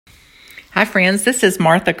Hi, friends. This is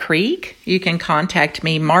Martha Creek. You can contact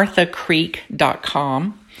me,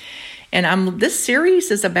 marthacreek.com. And this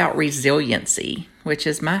series is about resiliency, which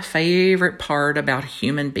is my favorite part about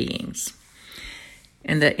human beings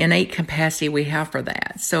and the innate capacity we have for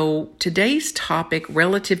that. So today's topic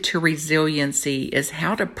relative to resiliency is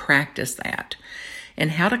how to practice that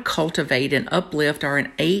and how to cultivate and uplift our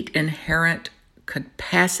innate inherent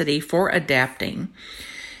capacity for adapting,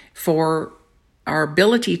 for our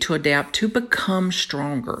ability to adapt, to become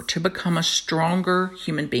stronger, to become a stronger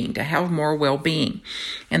human being, to have more well-being.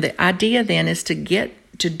 And the idea then is to get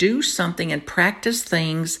to do something and practice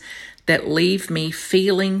things that leave me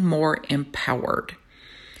feeling more empowered.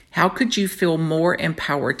 How could you feel more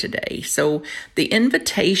empowered today? So the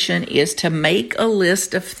invitation is to make a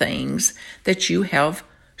list of things that you have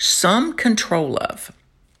some control of.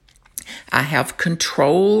 I have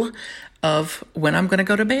control of when I'm going to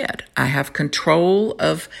go to bed. I have control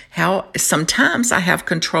of sometimes I have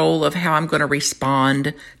control of how I'm going to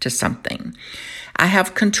respond to something. I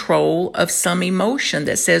have control of some emotion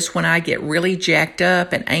that says when I get really jacked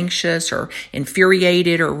up and anxious or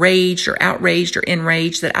infuriated or raged or outraged or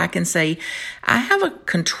enraged, that I can say, I have a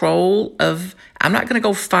control of, I'm not going to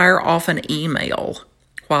go fire off an email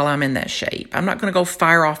while I'm in that shape. I'm not going to go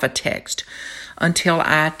fire off a text until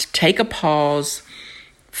I take a pause,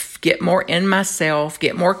 get more in myself,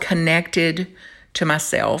 get more connected to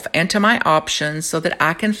myself and to my options so that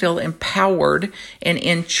I can feel empowered and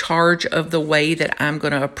in charge of the way that I'm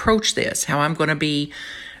going to approach this, how I'm going to be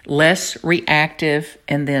less reactive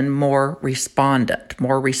and then more respondent,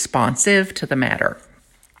 more responsive to the matter.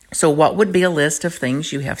 So what would be a list of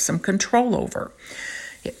things you have some control over?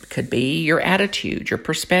 It could be your attitude, your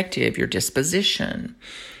perspective, your disposition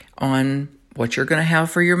on what you're going to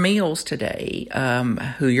have for your meals today,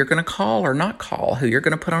 who you're going to call or not call, who you're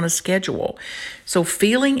going to put on a schedule. So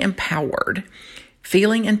feeling empowered,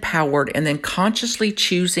 and then consciously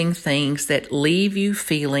choosing things that leave me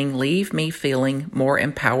feeling more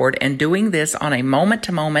empowered, and doing this on a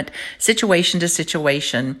moment-to-moment,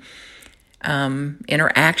 situation-to-situation,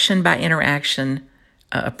 interaction by interaction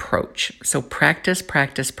approach. So practice.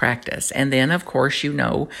 And then, of course,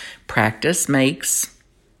 practice makes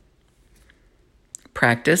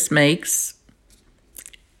progress.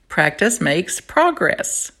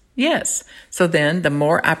 Yes. So then the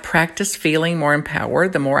more I practice feeling more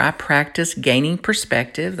empowered, the more I practice gaining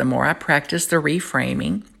perspective, the more I practice the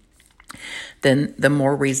reframing, then the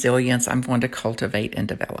more resilience I'm going to cultivate and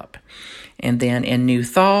develop. And then in New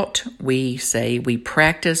Thought, we say we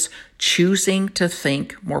practice choosing to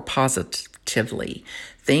think more positively.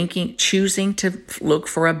 Choosing to look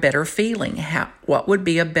for a better feeling. What would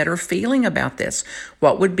be a better feeling about this?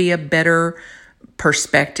 What would be a better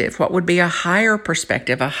perspective? What would be a higher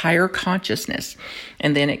perspective, a higher consciousness?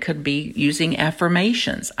 And then it could be using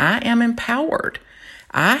affirmations. I am empowered.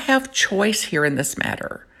 I have choice here in this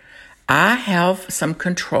matter. I have some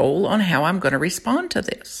control on how I'm going to respond to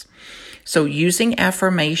this. So using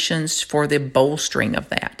affirmations for the bolstering of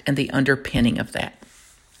that and the underpinning of that.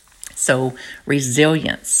 So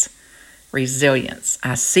resilience. I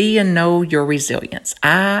see and know your resilience.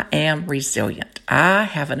 I am resilient. I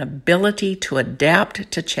have an ability to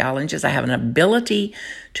adapt to challenges. I have an ability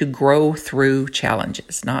to grow through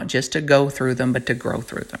challenges, not just to go through them, but to grow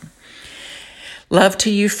through them. Love to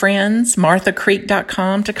you, friends.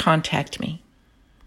 marthacreek.com to contact me.